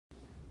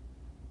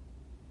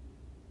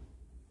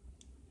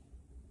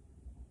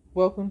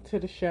Welcome to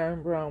the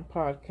Sharon Brown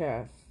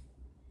podcast.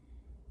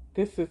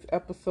 This is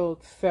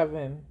episode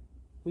 7.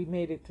 We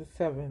made it to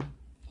 7.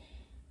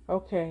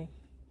 Okay.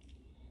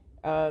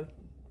 Uh,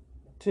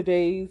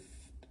 Today's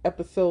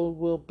episode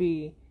will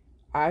be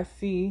I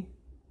See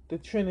the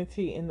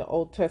Trinity in the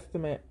Old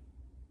Testament,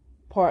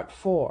 part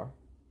 4.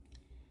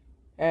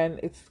 And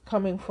it's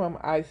coming from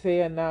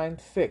Isaiah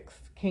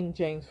 9:6, King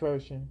James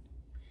Version.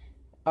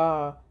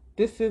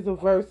 This is a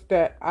verse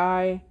that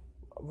I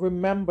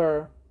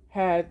remember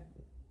had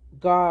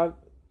God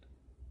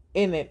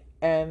in it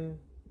and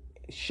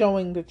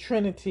showing the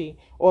Trinity,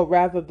 or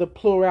rather the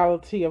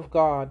plurality of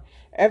God.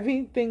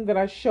 Everything that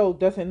I show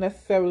doesn't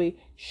necessarily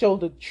show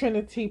the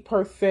Trinity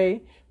per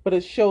se, but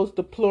it shows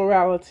the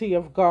plurality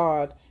of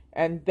God,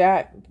 and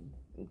that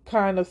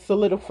kind of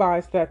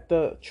solidifies that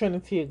the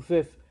Trinity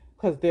exists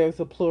because there's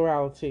a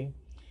plurality.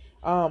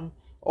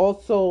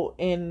 Also,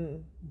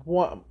 on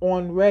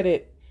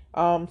Reddit,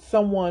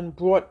 someone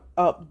brought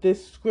up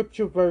this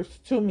scripture verse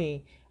to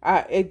me.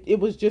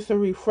 It was just a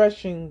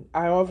refreshing.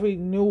 I already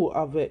knew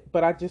of it,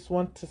 but I just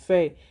want to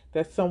say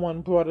that someone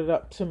brought it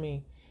up to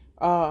me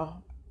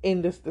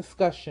in this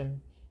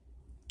discussion.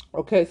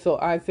 Okay, so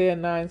Isaiah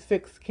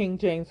 9:6, King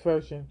James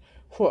Version.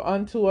 For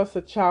unto us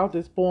a child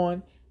is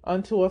born,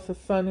 unto us a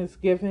son is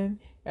given,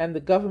 and the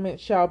government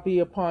shall be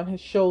upon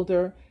his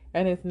shoulder,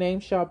 and his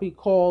name shall be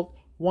called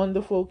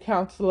Wonderful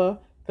Counselor,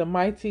 the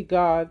Mighty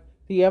God,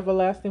 the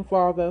Everlasting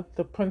Father,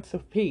 the Prince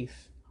of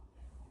Peace.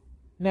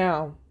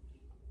 Now,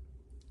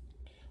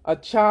 a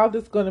child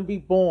is going to be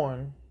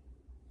born,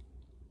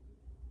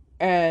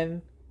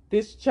 and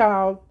this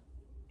child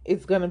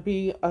is going to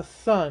be a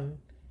son,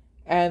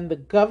 and the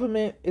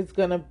government is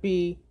going to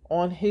be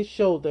on his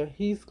shoulder.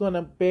 He's going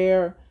to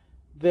bear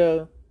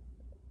the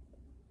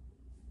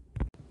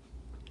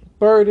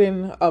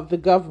burden of the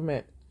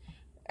government,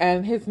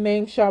 and his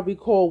name shall be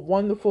called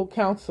Wonderful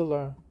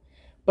Counselor.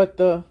 But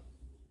the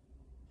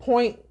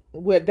point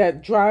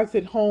that drives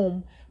it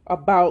home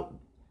about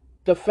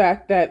the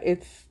fact that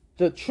it's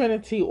the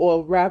Trinity,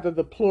 or rather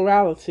the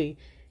plurality,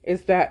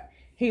 is that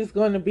he's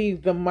going to be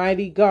the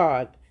mighty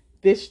God.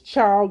 This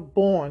child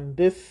born,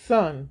 this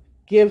son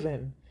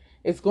given,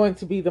 is going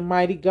to be the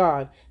mighty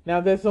God.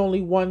 Now, there's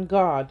only one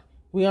God.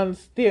 We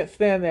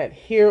understand that.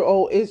 Hear,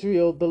 O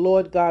Israel, the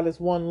Lord God is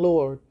one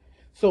Lord.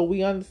 So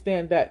we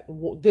understand that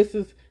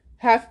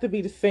has to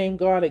be the same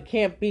God. It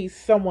can't be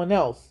someone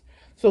else.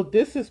 So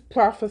this is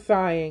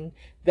prophesying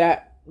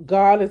that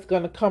God is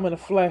going to come in the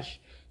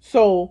flesh.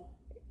 So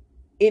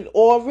it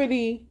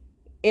already,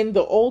 in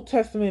the Old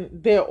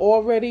Testament, there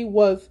already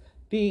was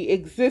the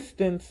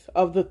existence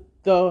of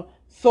the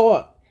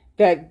thought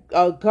that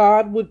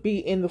God would be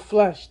in the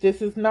flesh.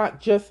 This is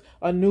not just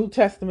a New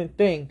Testament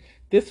thing.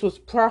 This was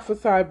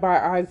prophesied by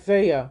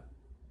Isaiah.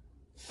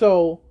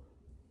 So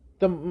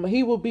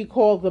he will be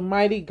called the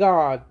mighty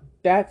God.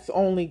 That's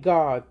only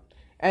God.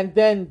 And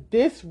then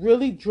this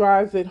really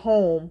drives it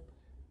home,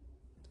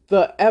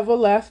 the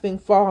everlasting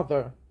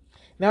Father.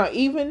 Now,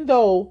 even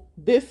though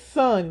this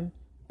son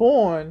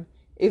born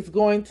is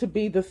going to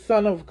be the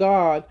Son of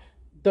God,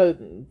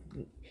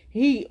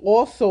 he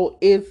also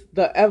is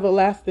the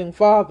everlasting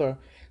Father.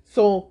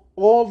 So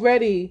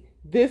already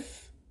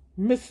this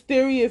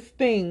mysterious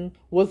thing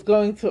was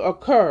going to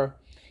occur.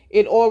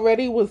 It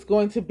already was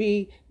going to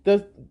be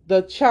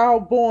the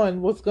child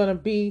born was going to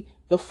be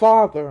the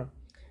Father.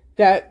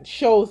 That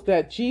shows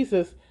that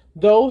Jesus,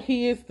 though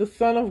he is the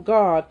Son of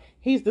God,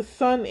 he's the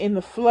Son in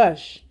the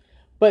flesh,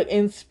 but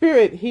in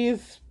spirit he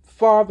is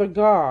Father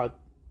God.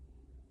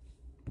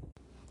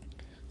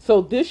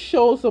 So this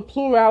shows a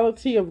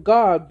plurality of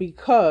God,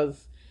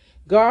 because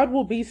God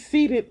will be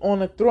seated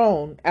on a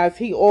throne as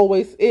he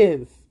always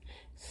is.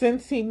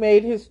 Since he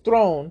made his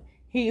throne,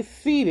 he is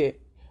seated.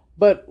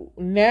 But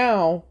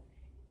now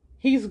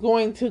he's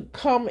going to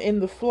come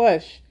in the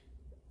flesh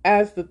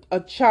as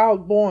a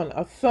child born,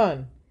 a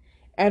son.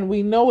 And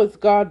we know it's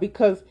God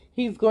because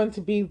he's going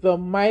to be the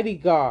mighty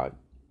God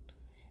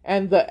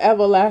and the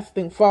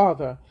everlasting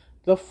Father.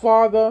 The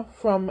Father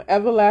from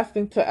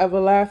everlasting to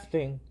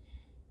everlasting.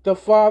 The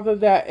Father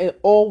that it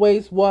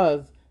always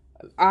was.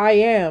 I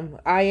am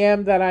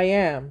that I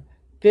am.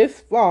 This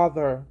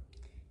Father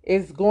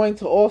is going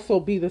to also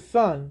be the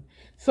Son.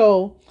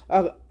 So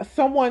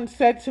someone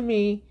said to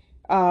me,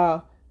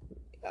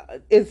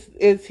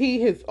 is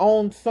he his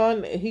own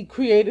son? He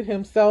created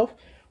himself?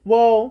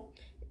 Well,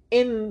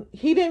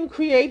 he didn't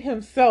create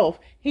himself.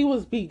 He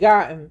was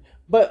begotten,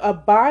 but a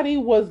body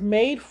was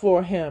made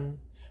for him.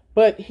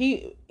 But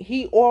he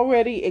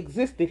already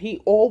existed.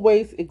 He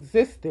always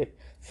existed.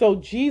 So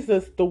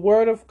Jesus, the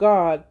Word of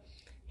God,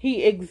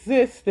 he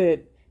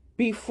existed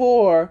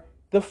before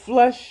the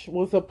flesh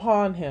was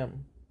upon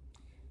him.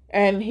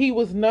 And he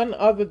was none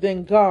other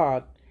than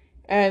God.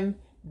 And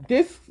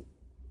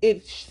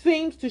it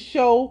seems to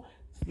show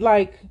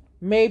like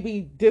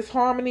maybe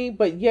disharmony,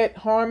 but yet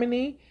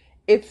harmony.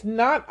 It's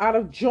not out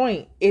of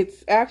joint.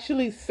 It's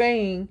actually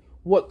saying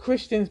what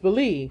Christians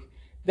believe,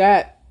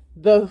 that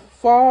the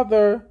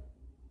Father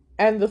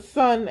and the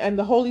Son and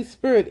the Holy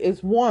Spirit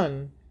is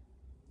one.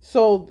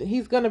 So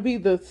he's going to be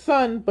the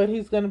Son, but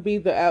he's going to be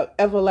the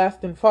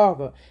everlasting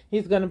Father.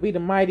 He's going to be the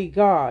mighty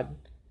God.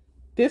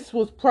 This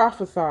was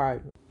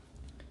prophesied.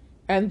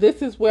 And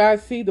this is where I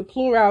see the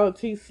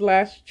plurality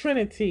 /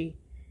 Trinity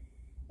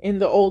in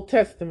the Old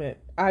Testament,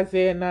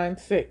 Isaiah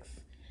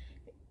 9:6.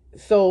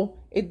 So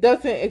it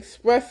doesn't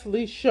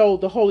expressly show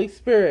the Holy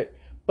Spirit,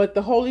 but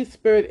the Holy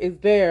Spirit is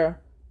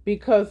there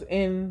because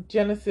in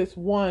Genesis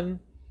 1,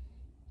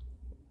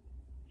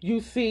 you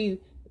see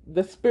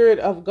the Spirit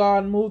of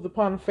God moved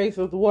upon the face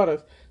of the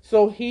waters.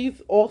 So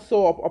he's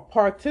also a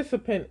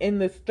participant in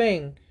this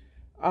thing.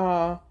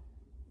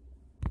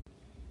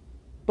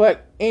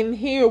 But in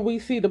here we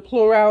see the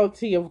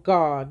plurality of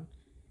God,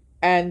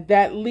 and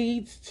that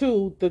leads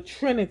to the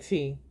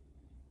Trinity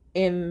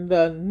in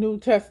the New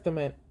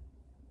Testament,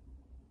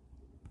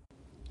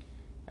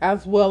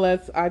 as well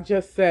as I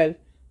just said,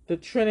 the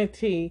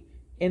Trinity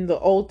in the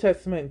Old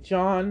Testament.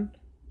 Genesis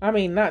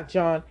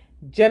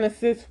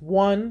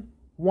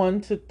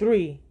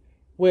 1:1-3,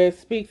 where it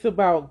speaks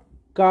about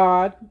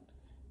God,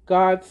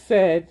 God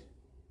said,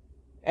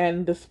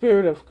 and the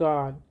Spirit of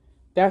God.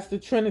 That's the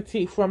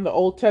Trinity from the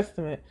Old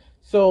Testament.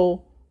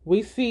 So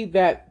we see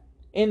that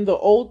in the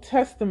Old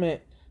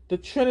Testament, the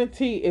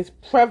Trinity is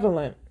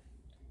prevalent.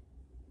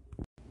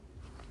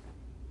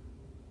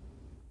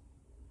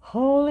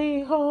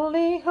 Holy,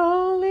 holy,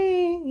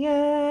 holy,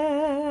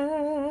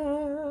 yeah.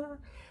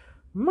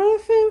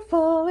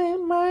 Merciful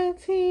and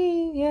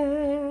mighty,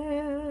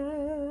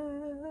 yeah.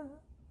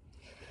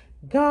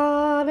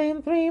 God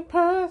in 3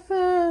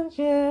 persons,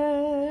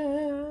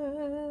 yeah.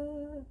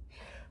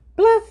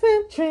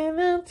 Blessed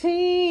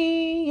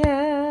Trinity,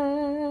 yeah.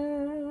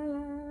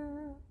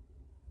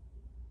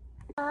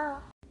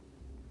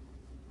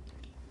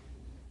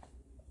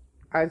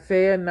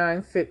 Isaiah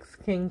 9:6,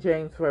 King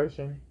James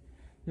Version.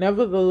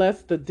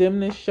 Nevertheless, the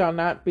dimness shall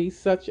not be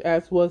such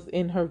as was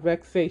in her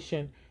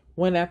vexation,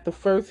 when at the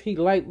first he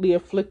lightly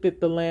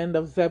afflicted the land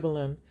of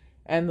Zebulun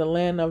and the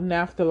land of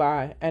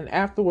Naphtali, and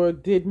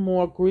afterward did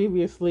more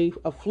grievously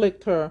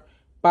afflict her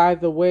by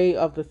the way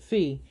of the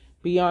sea,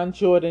 beyond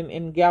Jordan,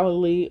 in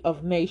Galilee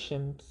of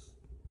nations.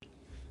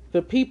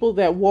 The people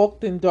that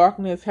walked in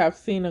darkness have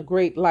seen a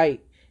great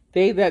light.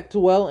 They that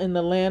dwell in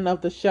the land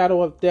of the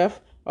shadow of death,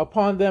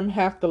 upon them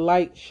hath the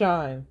light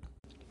shined.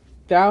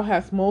 Thou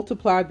hast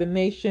multiplied the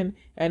nation,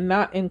 and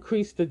not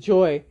increased the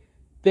joy.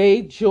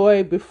 They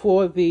joy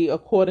before thee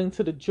according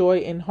to the joy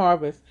in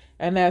harvest,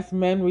 and as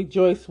men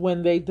rejoice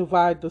when they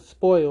divide the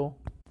spoil.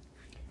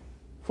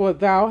 For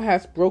thou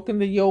hast broken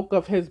the yoke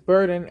of his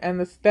burden, and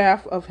the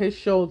staff of his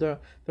shoulder,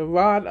 the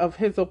rod of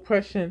his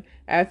oppression,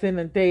 as in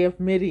the day of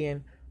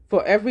Midian.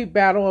 For every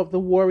battle of the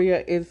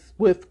warrior is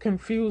with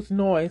confused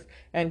noise,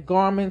 and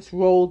garments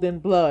rolled in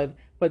blood.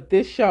 But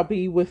this shall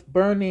be with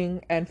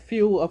burning and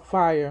fuel of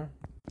fire.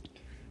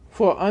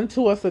 For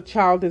unto us a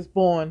child is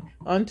born,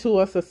 unto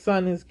us a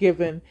son is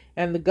given,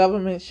 and the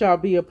government shall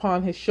be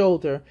upon his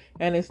shoulder,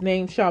 and his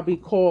name shall be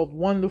called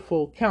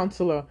Wonderful,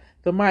 Counselor,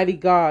 the Mighty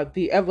God,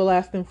 the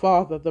Everlasting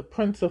Father, the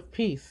Prince of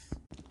Peace.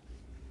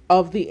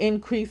 Of the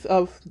increase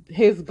of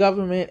his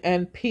government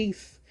and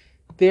peace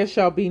there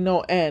shall be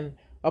no end,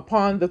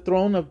 upon the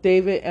throne of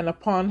David and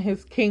upon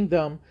his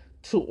kingdom,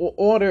 to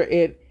order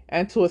it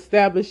and to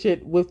establish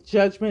it with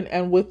judgment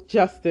and with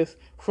justice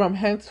from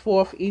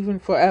henceforth even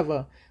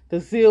forever. The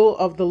zeal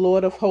of the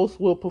Lord of hosts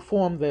will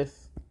perform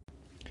this.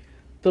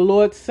 The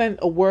Lord sent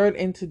a word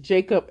into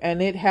Jacob,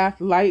 and it hath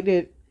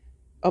lighted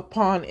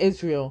upon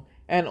Israel.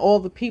 And all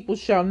the people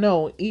shall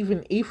know,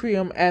 even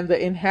Ephraim and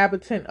the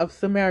inhabitant of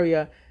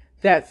Samaria,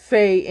 that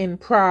say in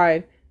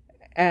pride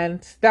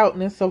and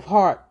stoutness of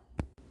heart,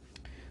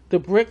 the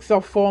bricks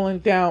are fallen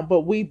down,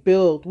 but we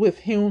build with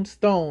hewn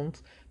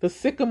stones. The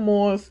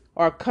sycamores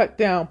are cut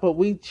down, but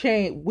we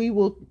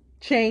will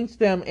change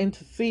them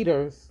into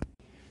cedars.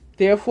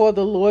 Therefore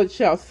the Lord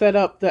shall set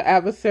up the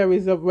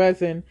adversaries of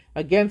Rezin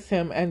against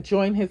him, and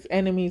join his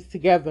enemies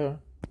together,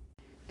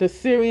 the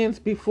Syrians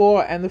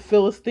before and the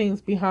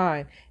Philistines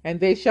behind, and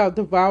they shall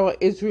devour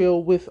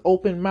Israel with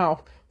open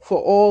mouth. For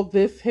all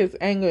this his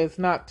anger is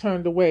not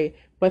turned away,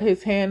 but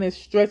his hand is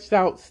stretched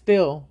out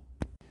still.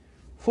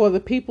 For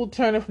the people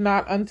turneth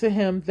not unto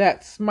him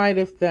that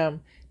smiteth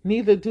them,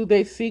 neither do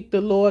they seek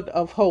the Lord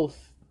of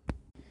hosts.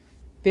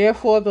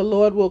 Therefore the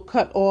Lord will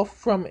cut off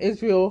from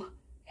Israel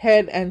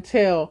head and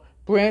tail,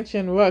 branch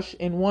and rush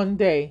in one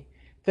day.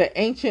 The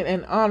ancient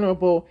and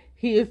honorable,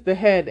 he is the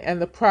head, and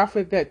the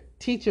prophet that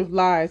teacheth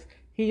lies,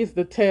 he is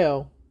the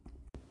tail.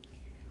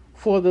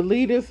 For the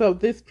leaders of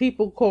this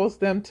people cause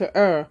them to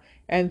err,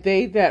 and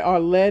they that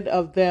are led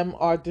of them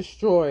are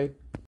destroyed.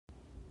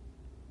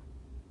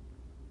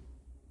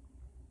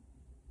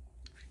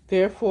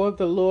 Therefore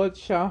the Lord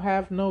shall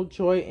have no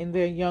joy in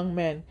their young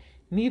men,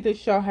 neither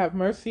shall have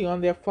mercy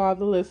on their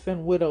fatherless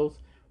and widows.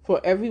 For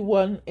every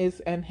one is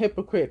an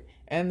hypocrite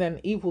and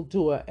an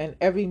evildoer, and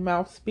every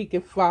mouth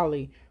speaketh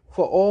folly.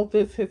 For all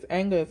this his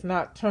anger is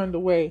not turned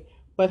away,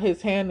 but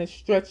his hand is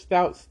stretched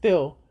out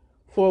still.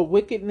 For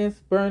wickedness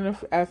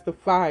burneth as the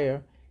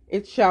fire,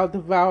 it shall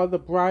devour the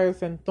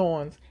briars and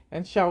thorns,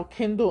 and shall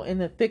kindle in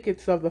the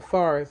thickets of the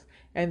forest,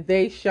 and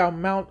they shall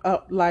mount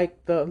up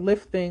like the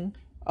lifting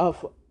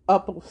of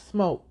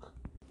smoke.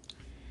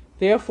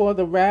 Therefore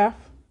the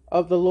wrath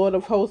of the Lord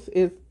of hosts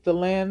is the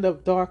land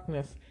of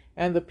darkness,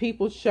 and the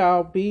people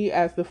shall be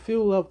as the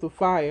fuel of the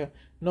fire.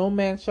 No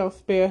man shall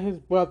spare his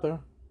brother,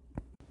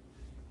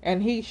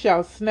 and he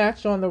shall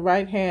snatch on the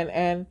right hand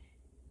and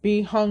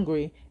be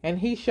hungry, and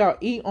he shall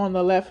eat on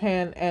the left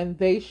hand, and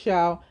they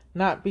shall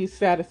not be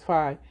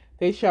satisfied.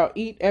 They shall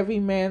eat every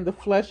man the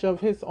flesh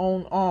of his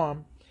own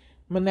arm.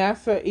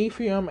 Manasseh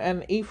Ephraim,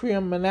 and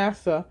Ephraim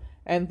Manasseh,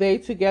 and they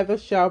together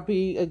shall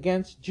be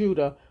against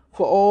Judah.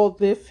 For all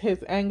this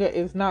his anger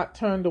is not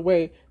turned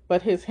away,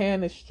 but his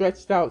hand is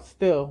stretched out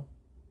still.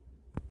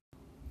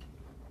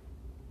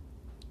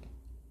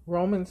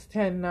 Romans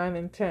 10:9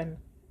 and 10.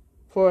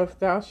 For if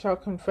thou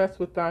shalt confess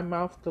with thy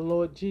mouth the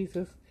Lord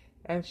Jesus,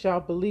 and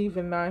shalt believe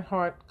in thine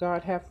heart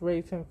God hath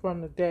raised him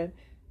from the dead,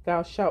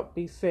 thou shalt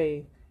be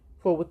saved.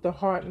 For with the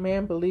heart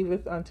man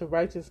believeth unto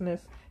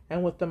righteousness,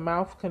 and with the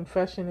mouth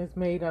confession is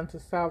made unto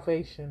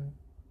salvation.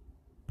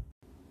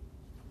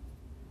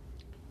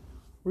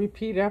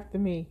 Repeat after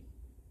me.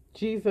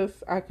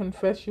 Jesus, I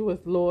confess you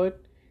as Lord,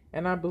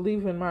 and I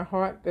believe in my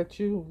heart that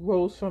you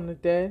rose from the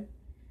dead.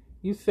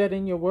 You said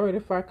in your word,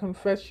 if I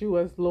confess you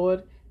as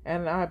Lord,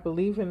 and I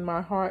believe in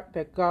my heart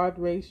that God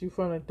raised you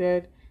from the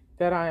dead,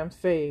 that I am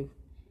saved.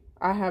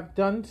 I have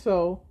done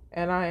so,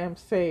 and I am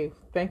saved.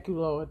 Thank you,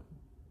 Lord.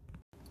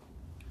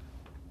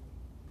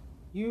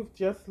 You've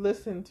just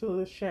listened to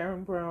the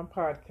Sharon Brown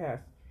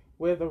podcast,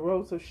 where the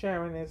Rose of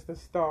Sharon is the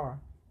star.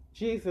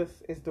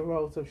 Jesus is the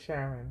Rose of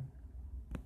Sharon.